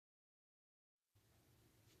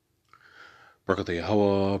Barakatah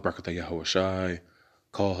Yahweh, Barakatah Yahweh Shai,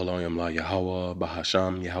 Kol Halayim La Yahweh,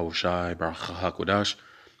 Bahasham Yahweh Shai, Barak HaKodash,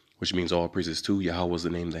 which means all praises to Yahweh is the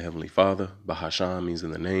name of the Heavenly Father. Bahasham means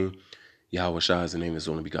in the name. Yahweh Shai is the name of his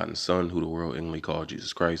only begotten Son, who the world ignorantly called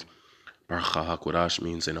Jesus Christ. Barak HaKodash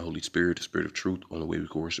means in the Holy Spirit, the Spirit of truth, only way we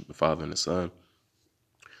can worship the Father and the Son.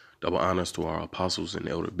 Double honors to our apostles and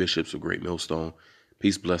elder bishops of Great Millstone.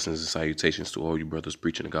 Peace, blessings, and salutations to all you brothers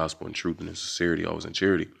preaching the gospel in truth and in sincerity, always in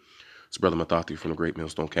charity. It's Brother Mathathi from the Great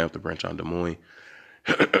Millstone Camp, the branch on Des Moines.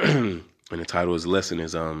 And the title of his lesson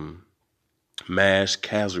is Mass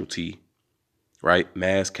Casualty, right?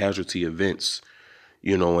 Mass casualty events.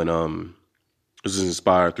 And this is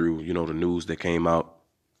inspired through, the news that came out,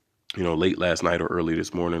 late last night or early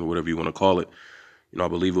this morning, whatever you want to call it. I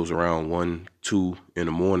believe it was around 1, 2 in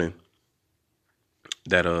the morning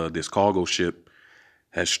that this cargo ship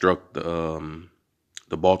has struck the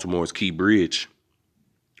Baltimore's Key Bridge,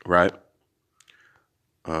 right?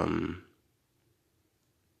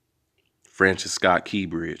 Francis Scott Key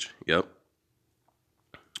Bridge. Yep.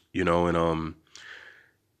 And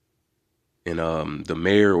the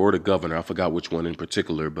mayor or the governor, I forgot which one in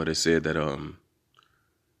particular, but it said that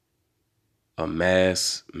a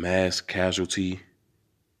mass casualty.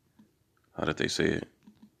 How did they say it?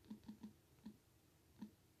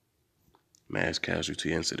 Mass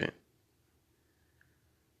casualty incident.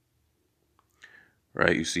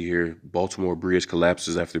 Right, you see here, Baltimore Bridge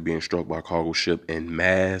collapses after being struck by a cargo ship in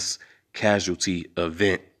mass casualty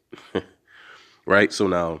event. Right, so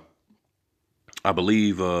now, I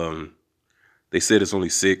believe they said it's only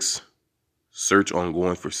 6. Search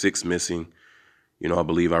ongoing for 6 missing. I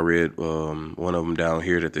believe I read one of them down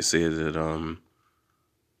here that they said that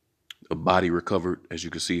a body recovered, as you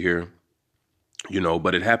can see here.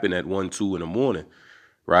 But it happened at 1, 2 in the morning,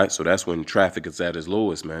 right? So that's when traffic is at its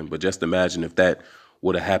lowest, man. But just imagine if that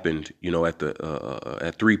would have happened,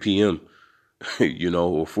 at 3 p.m.,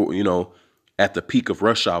 or 4, at the peak of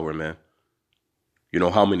rush hour, man.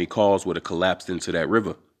 How many cars would have collapsed into that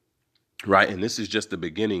river, right? And this is just the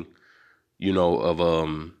beginning,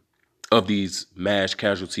 of these mass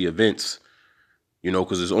casualty events,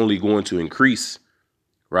 because it's only going to increase,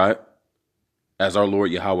 right? As our Lord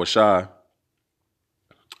Yahweh Shai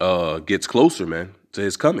gets closer, man, to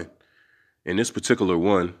his coming. In this particular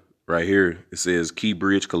one right here, it says Key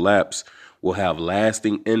Bridge collapse will have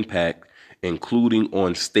lasting impact, including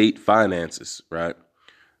on state finances, right?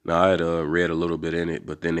 Now, I had read a little bit in it,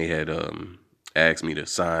 but then they had asked me to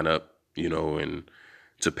sign up, and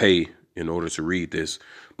to pay in order to read this.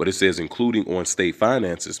 But it says including on state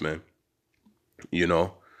finances, man.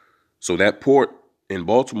 So that port in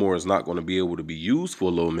Baltimore is not going to be able to be used for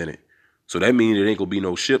a little minute. So that means there ain't going to be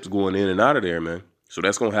no ships going in and out of there, man. So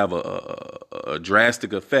that's going to have a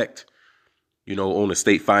drastic effect, on the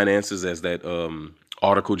state finances, as that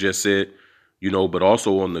article just said, but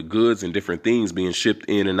also on the goods and different things being shipped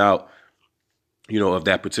in and out, of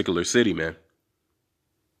that particular city, man.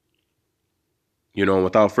 And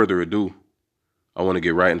without further ado, I want to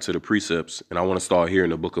get right into the precepts, and I want to start here in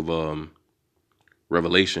the book of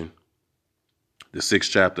Revelation, the 6th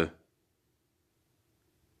chapter.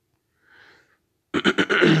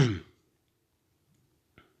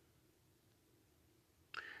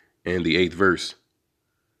 And the 8th verse.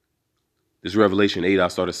 This Revelation 8, I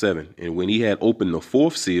started 7. And when he had opened the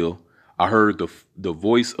 4th seal, I heard the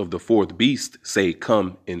voice of the 4th beast say,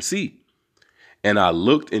 "Come and see." And I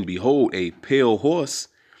looked, and behold, a pale horse,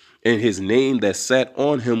 and his name that sat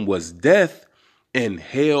on him was Death, and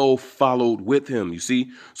hell followed with him. You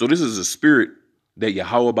see? So this is a spirit that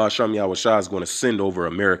Yahweh Ba'Sham Yahweh Shai is going to send over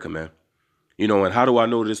America, man. And how do I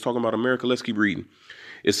know that it's talking about America? Let's keep reading.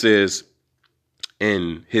 It says,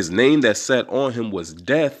 and his name that sat on him was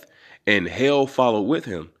Death, and hell followed with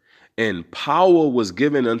him. And power was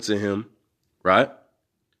given unto him, right?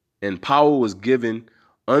 And power was given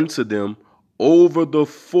unto them over the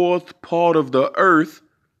 4th part of the earth.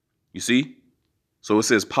 You see? So it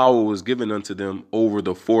says power was given unto them over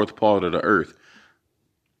the 4th part of the earth.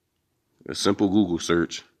 A simple Google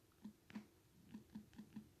search.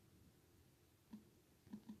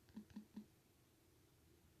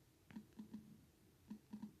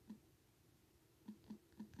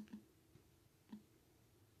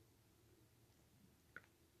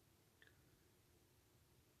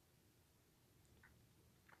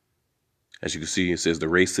 As you can see, it says the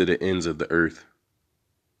race to the ends of the earth.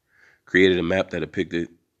 Created a map that depicted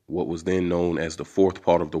what was then known as the 4th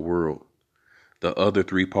part of the world. The other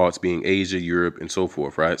 3 parts being Asia, Europe, and so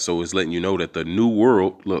forth, right? So it's letting you know that the new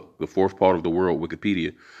world, look, the 4th part of the world,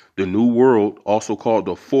 Wikipedia, the new world, also called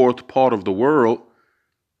the 4th part of the world.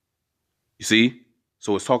 You see?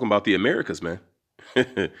 So it's talking about the Americas, man.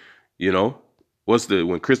 You know,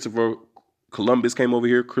 when Christopher Columbus came over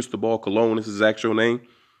here, Cristobal Colon is his actual name.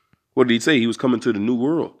 What did he say? He was coming to the New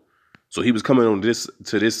World. So he was coming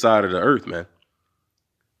to this side of the earth, man.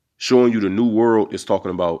 Showing you the New World is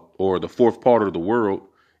talking about, or the fourth part of the world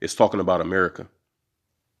is talking about America.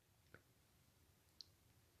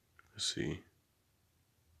 Let's see.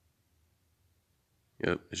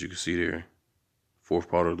 Yep, as you can see there, fourth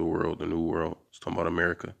part of the world, the New World. It's talking about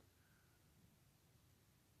America.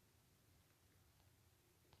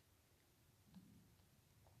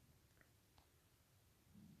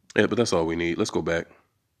 Yeah, but that's all we need. Let's go back.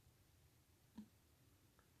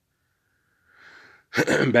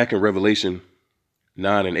 Back in Revelation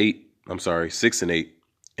 6 and 8.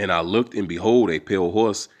 And I looked, and behold, a pale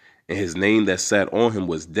horse, and his name that sat on him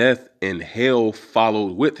was Death, and hell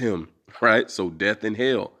followed with him. Right? So death and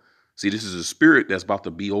hell. See, this is a spirit that's about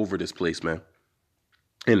to be over this place, man.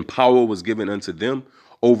 And power was given unto them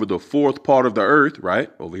over the fourth part of the earth,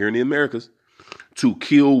 right? Over here in the Americas, to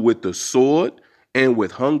kill with the sword, and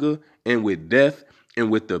with hunger, and with death,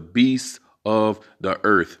 and with the beasts of the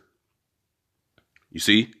earth. You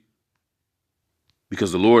see?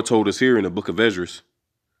 Because the Lord told us here in the book of Esdras,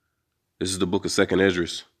 this is the book of 2nd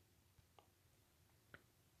Esdras,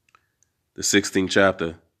 the 16th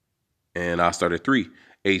chapter, and I started 3.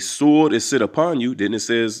 A sword is set upon you. Then it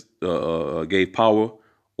says, gave power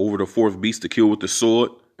over the fourth beast to kill with the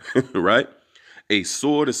sword, right? A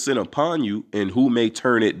sword is sent upon you, and who may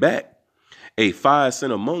turn it back? A fire is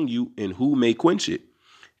sent among you, and who may quench it?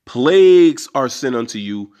 Plagues are sent unto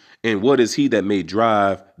you, and what is he that may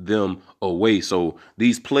drive them away? So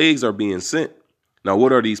these plagues are being sent. Now,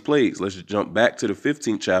 what are these plagues? Let's jump back to the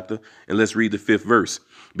 15th chapter, and let's read the 5th verse.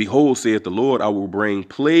 Behold, saith the Lord, I will bring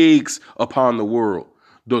plagues upon the world,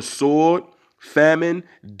 the sword, famine,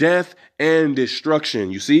 death, and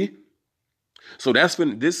destruction. You see? So that's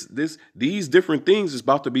when these different things is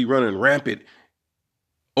about to be running rampant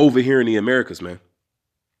over here in the Americas, man.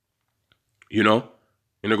 You know?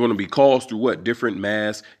 And they're going to be caused through what? Different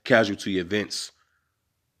mass casualty events.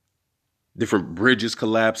 Different bridges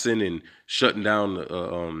collapsing and shutting down,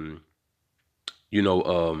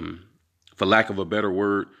 for lack of a better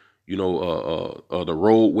word, the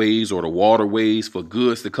roadways or the waterways for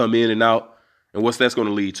goods to come in and out. And what's that's going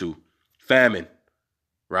to lead to? Famine,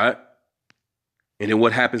 right? And then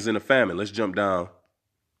what happens in a famine? Let's jump down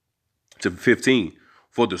to 15.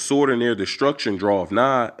 For the sword and their destruction draweth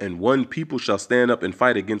nigh, and one people shall stand up and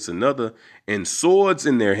fight against another, and swords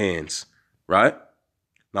in their hands. Right?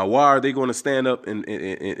 Now, why are they going to stand up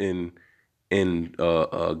and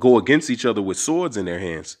go against each other with swords in their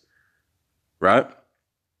hands? Right?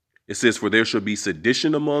 It says, for there shall be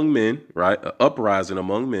sedition among men, right? An uprising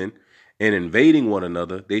among men, and invading one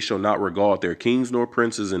another. They shall not regard their kings nor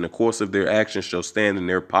princes, and the course of their actions shall stand in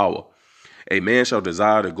their power. A man shall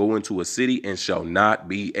desire to go into a city and shall not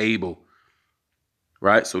be able.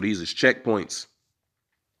 Right? So these is checkpoints.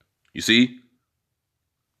 You see?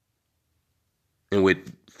 And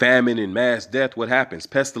with famine and mass death, what happens?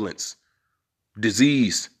 Pestilence,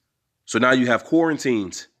 disease. So now you have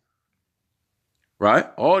quarantines. Right?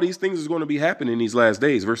 All these things is going to be happening in these last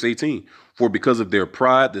days. Verse 18. For because of their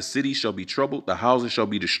pride, the city shall be troubled, the houses shall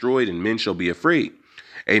be destroyed, and men shall be afraid.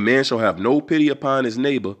 A man shall have no pity upon his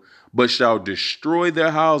neighbor, but shall destroy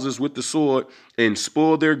their houses with the sword and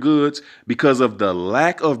spoil their goods because of the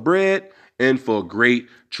lack of bread and for great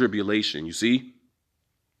tribulation. You see?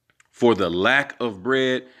 For the lack of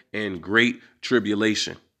bread and great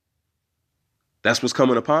tribulation. That's what's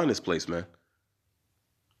coming upon this place, man.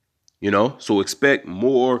 So expect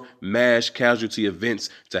more mass casualty events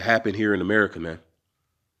to happen here in America, man.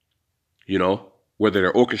 Whether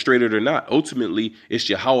they're orchestrated or not. Ultimately, it's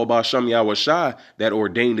Yahweh Ba'Shem Yahweh Shai that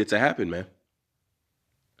ordained it to happen, man.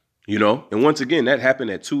 And once again, that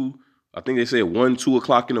happened at 2, I think they said 1, 2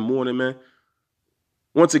 o'clock in the morning, man.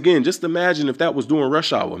 Once again, just imagine if that was during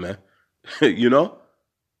rush hour, man. It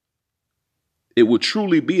would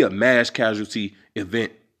truly be a mass casualty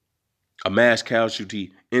event, a mass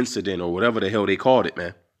casualty incident, or whatever the hell they called it,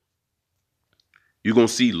 man. You're going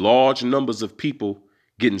to see large numbers of people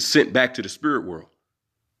getting sent back to the spirit world.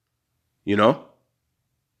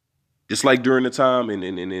 Just like during the time, and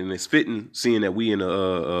it's fitting, seeing that we're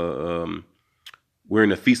in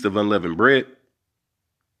the Feast of Unleavened Bread.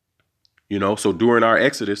 So during our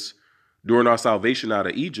Exodus, during our salvation out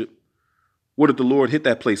of Egypt, what did the Lord hit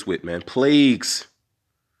that place with, man? Plagues.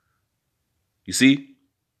 You see?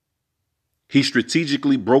 He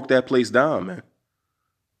strategically broke that place down, man.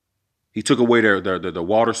 He took away the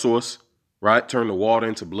water source, right? Turned the water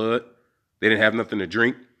into blood. They didn't have nothing to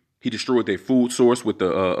drink. He destroyed their food source with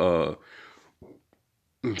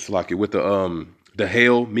it's like it with the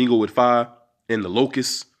hail mingled with fire and the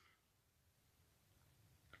locusts.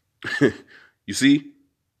 You see,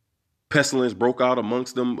 pestilence broke out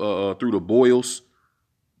amongst them through the boils,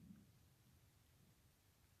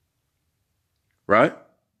 right?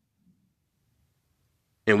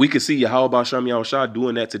 And we could see Yahweh Basham Yahushua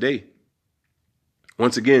doing that today.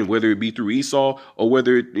 Once again, whether it be through Esau or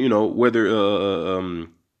whether it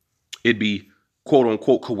be quote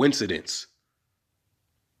unquote coincidence.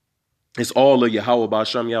 It's all of Yahweh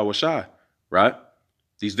Basham Yahushua, right?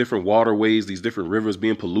 These different waterways, these different rivers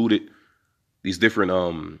being polluted, these different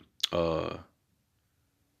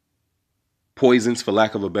poisons, for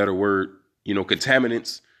lack of a better word,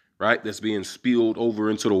 contaminants, right? That's being spilled over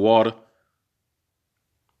into the water.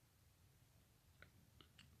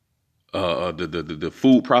 The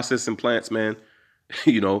food processing plants, man,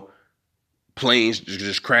 planes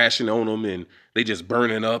just crashing on them and they just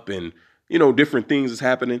burning up and, different things is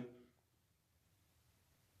happening.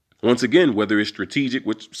 Once again, whether it's strategic,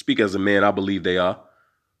 which speak as a man, I believe they are,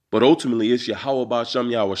 but ultimately it's Yahweh Basham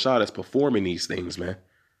Yahushua that's performing these things, man.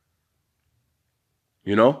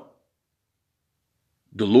 The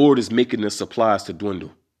Lord is making the supplies to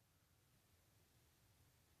dwindle.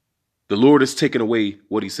 The Lord is taking away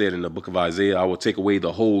what he said in the book of Isaiah. I will take away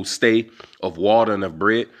the whole stay of water and of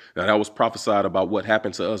bread. Now, that was prophesied about what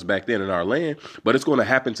happened to us back then in our land, but it's going to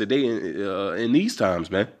happen today in these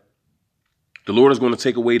times, man. The Lord is going to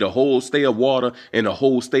take away the whole stay of water and the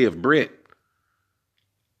whole stay of bread.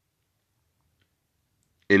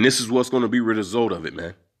 And this is what's going to be the result of it,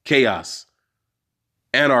 man. Chaos,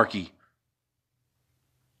 anarchy,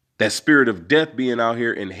 that spirit of death being out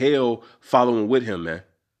here and hell following with him, man.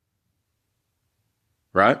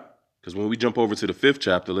 Right? Because when we jump over to the 5th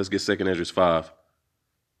chapter, let's get 2nd Esdras 5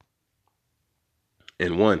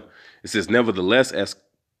 and 1. It says, nevertheless,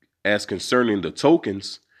 as concerning the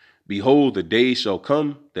tokens, behold, the days shall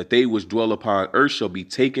come that they which dwell upon earth shall be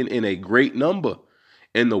taken in a great number,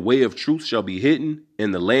 and the way of truth shall be hidden,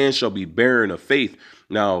 and the land shall be barren of faith.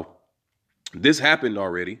 Now, this happened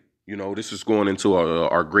already. This is going into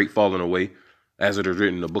our great falling away. As it is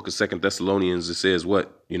written in the book of 2 Thessalonians, it says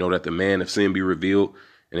what? That the man of sin be revealed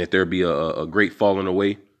and that there be a great falling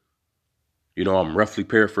away. I'm roughly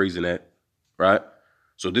paraphrasing that, right?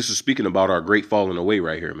 So this is speaking about our great falling away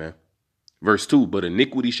right here, man. Verse 2, but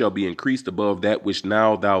iniquity shall be increased above that which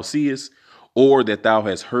now thou seest, or that thou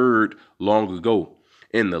hast heard long ago.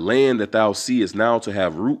 In the land that thou seest now to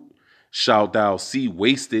have root, shalt thou see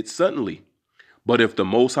wasted suddenly. But if the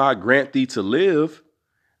Most High grant thee to live,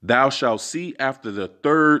 thou shalt see after the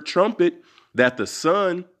 3rd trumpet that the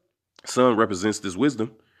sun represents this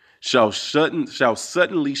wisdom, shall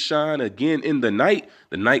suddenly shine again in the night.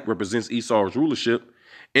 The night represents Esau's rulership.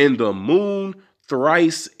 And the moon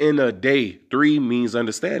thrice in a day. 3 means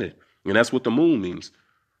understanding. And that's what the moon means.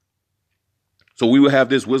 So we will have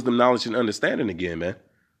this wisdom, knowledge, and understanding again, man.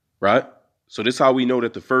 Right? So this is how we know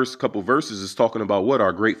that the first couple verses is talking about what?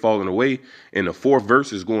 Our great falling away. And the 4th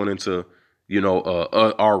verse is going into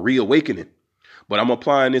our reawakening. But I'm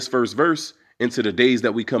applying this first verse into the days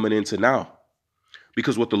that we coming into now.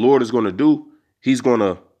 Because what the Lord is going to do, he's going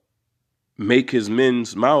to make his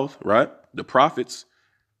men's mouth, right? The prophets.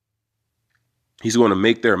 He's going to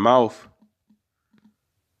make their mouth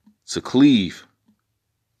to cleave.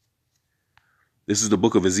 This is the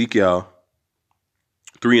book of Ezekiel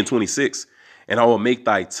 3:26. And I will make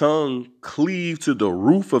thy tongue cleave to the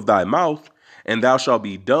roof of thy mouth, and thou shalt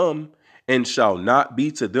be dumb, and shall not be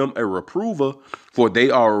to them a reprover, for they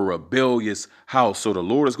are a rebellious house. So the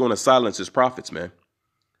Lord is going to silence his prophets, man.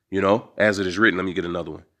 As it is written. Let me get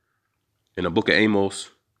another one. In the book of Amos,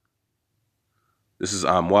 this is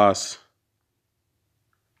Amwas,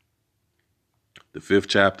 the 5th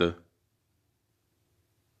chapter.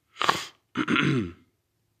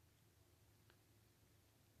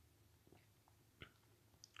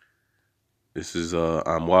 This is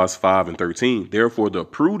Amwas 5:13. Therefore, the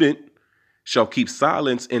prudent shall keep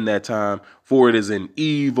silence in that time, for it is an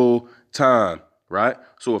evil time, right?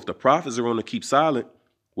 So if the prophets are going to keep silent,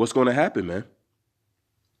 what's going to happen, man?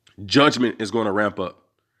 Judgment is going to ramp up,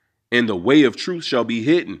 and the way of truth shall be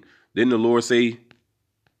hidden. Didn't the Lord say,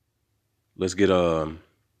 let's get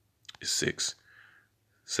 6.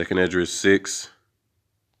 2nd Esdras 6.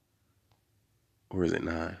 Or is it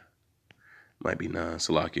 9? Might be 9.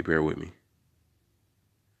 Salaki, bear with me.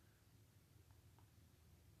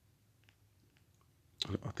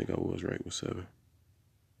 I think I was right with 7.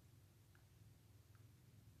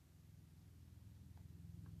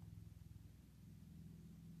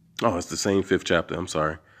 Oh, it's the same 5th chapter. I'm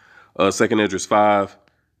sorry. 2nd Esdras 5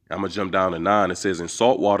 I'm going to jump down to 9. It says, and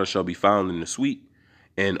salt water shall be found in the sweet,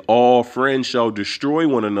 and all friends shall destroy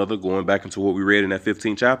one another. Going back into what we read in that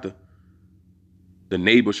 15th chapter. The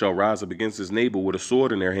neighbor shall rise up against his neighbor with a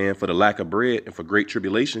sword in their hand for the lack of bread and for great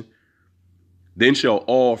tribulation. Then shall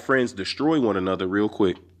all friends destroy one another. Real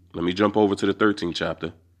quick, let me jump over to the 13th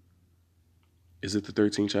chapter. Is it the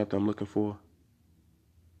 13th chapter I'm looking for?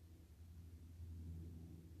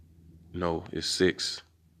 No, it's 6.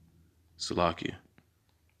 Salakia.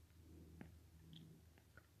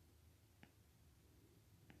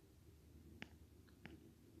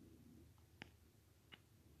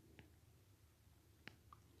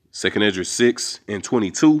 Second Ezra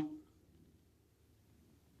 6:22.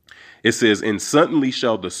 It says, and suddenly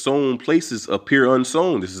shall the sown places appear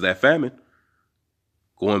unsown. This is that famine.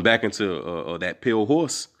 Going back into that pale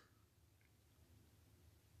horse.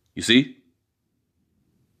 You see?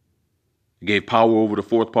 It gave power over the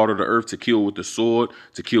fourth part of the earth to kill with the sword,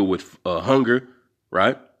 to kill with hunger,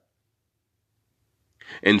 right?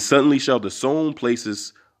 And suddenly shall the sown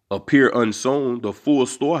places appear unsown. The full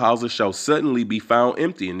storehouses shall suddenly be found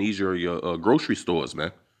empty. And these are your grocery stores,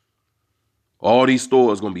 man. All these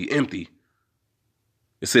stores going to be empty.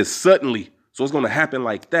 It says suddenly. So it's going to happen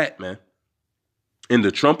like that, man. And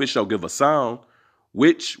the trumpet shall give a sound,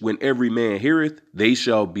 which when every man heareth, they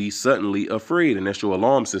shall be suddenly afraid. And that's your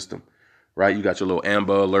alarm system, right? You got your little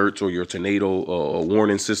amber alerts or your tornado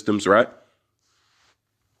warning systems, right?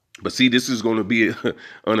 But see, this is going to be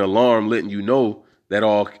an alarm letting you know that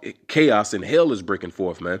all chaos and hell is breaking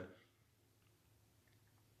forth, man.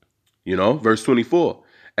 You know, verse 24.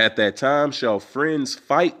 At that time shall friends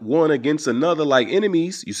fight one against another like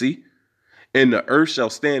enemies, you see, and the earth shall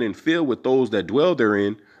stand and fill with those that dwell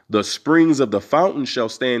therein. The springs of the fountain shall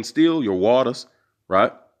stand still, your waters,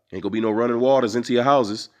 right? Ain't gonna be no running waters into your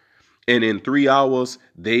houses. And in 3 hours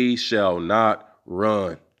they shall not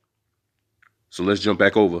run. So let's jump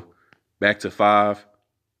back to 5.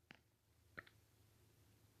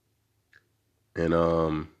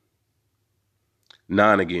 And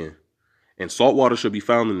 9 again. And salt water shall be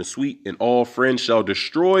found in the sweet, and all friends shall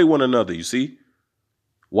destroy one another. You see?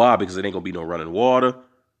 Why? Because it ain't going to be no running water.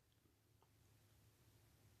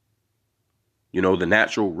 You know, the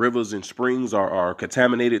natural rivers and springs are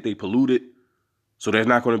contaminated. They polluted. So they're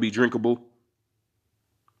not going to be drinkable.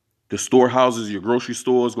 The storehouses, your grocery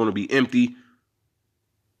store is going to be empty.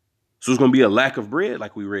 So it's going to be a lack of bread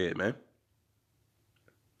like we read, man.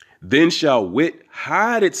 Then shall wit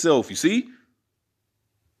hide itself. You see?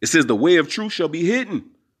 It says the way of truth shall be hidden.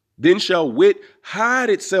 Then shall wit hide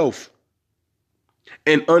itself.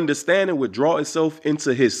 And understanding withdraw itself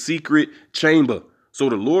into his secret chamber. So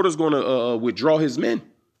the Lord is going to withdraw his men.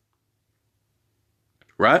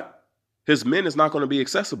 Right? His men is not going to be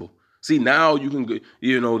accessible. See, now you can,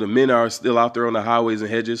 the men are still out there on the highways and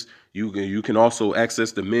hedges. You can also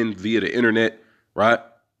access the men via the internet, right?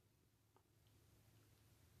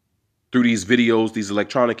 Through these videos, these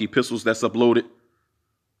electronic epistles that's uploaded.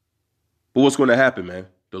 But what's going to happen, man?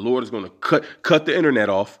 The Lord is going to cut the internet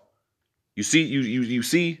off. You see, you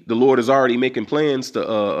see, the Lord is already making plans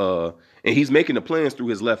to, and he's making the plans through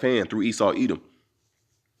his left hand, through Esau, Edom.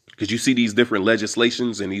 Because you see these different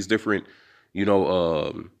legislations and these different,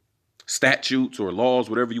 statutes or laws,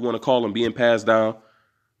 whatever you want to call them, being passed down,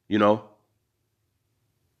 the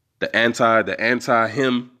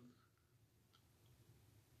anti-him.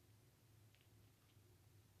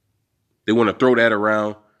 They want to throw that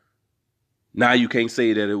around. Now you can't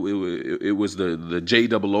say that it was the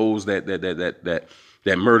JOOs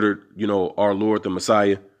that murdered, our Lord, the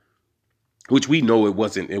Messiah, which we know it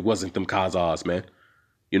wasn't them Khazars, man.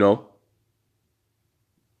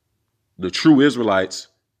 The true Israelites,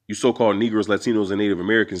 you so-called Negroes, Latinos, and Native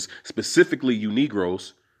Americans, specifically you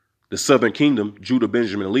Negroes, the Southern Kingdom, Judah,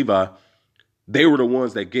 Benjamin, and Levi, they were the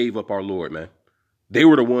ones that gave up our Lord, man. They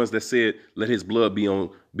were the ones that said, let his blood be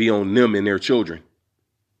on them and their children.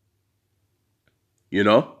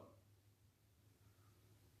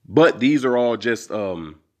 But these are all just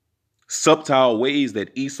subtle ways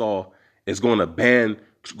that Esau is going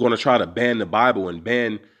to try to ban the Bible and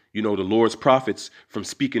ban, the Lord's prophets from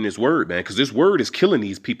speaking his word, man, because this word is killing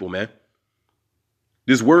these people, man.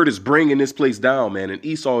 This word is bringing this place down, man, and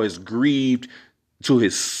Esau is grieved to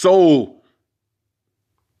his soul.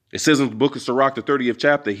 It says in the book of Sirach, the 30th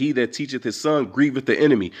chapter, he that teacheth his son grieveth the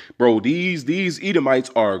enemy. Bro, these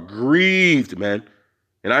Edomites are grieved, man.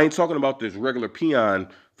 And I ain't talking about this regular peon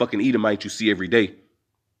fucking Edomite you see every day.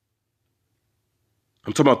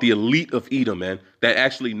 I'm talking about the elite of Edom, man, that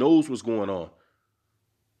actually knows what's going on.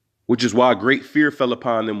 which is why great fear fell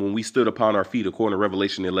upon them when we stood upon our feet, according to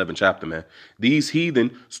Revelation, the 11th chapter, man. These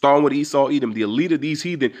heathen, starting with Esau, Edom, the elite of these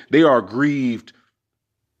heathen, they are grieved.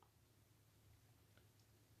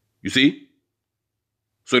 You see?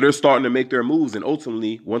 So they're starting to make their moves. And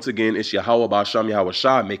ultimately, once again, it's Yahweh Ba'asham Yahweh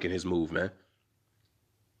Shai making his move, man.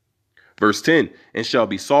 Verse 10, and shall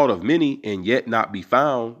be sought of many and yet not be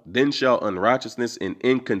found. Then shall unrighteousness and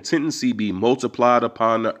incontinency be multiplied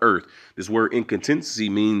upon the earth. This word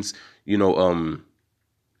incontinency means, no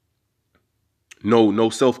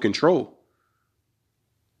self-control.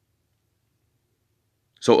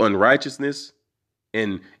 So unrighteousness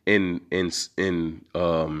and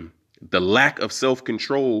the lack of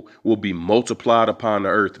self-control will be multiplied upon the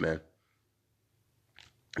earth, man.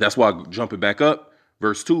 That's why, jumping back up,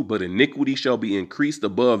 verse 2, but iniquity shall be increased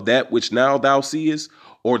above that which now thou seest,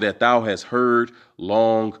 or that thou hast heard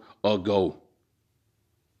long ago.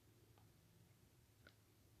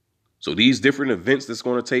 So these different events that's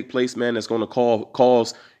going to take place, man, that's going to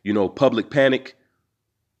cause, public panic.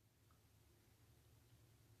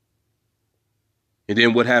 And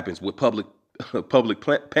then what happens with public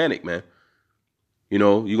panic, man? You're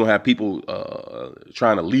going to have people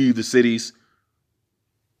trying to leave the cities.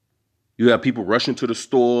 You have people rushing to the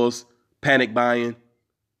stores, panic buying.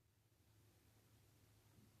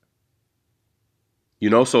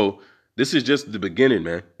 So this is just the beginning,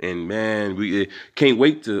 man. And man, we can't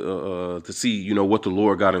wait to see, what the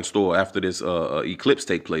Lord got in store after this eclipse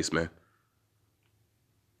take place, man.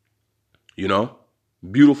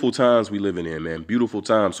 Beautiful times we living in, man. Beautiful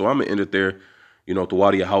times. So I'm gonna end it there.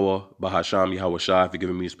 Tawadi Yahweh, Bahasham, Yahweh Shai, for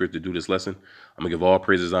giving me the spirit to do this lesson. I'm going to give all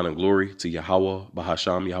praises, honor, and glory to Yahweh,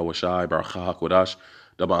 Bahasham, Yahweh Shai, Baruch HaKodash.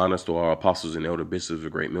 Double honors to our apostles and elder bishops of the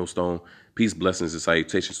great millstone. Peace, blessings, and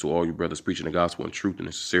salutations to all you brothers preaching the gospel in truth and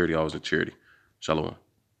in sincerity, always in charity. Shalom.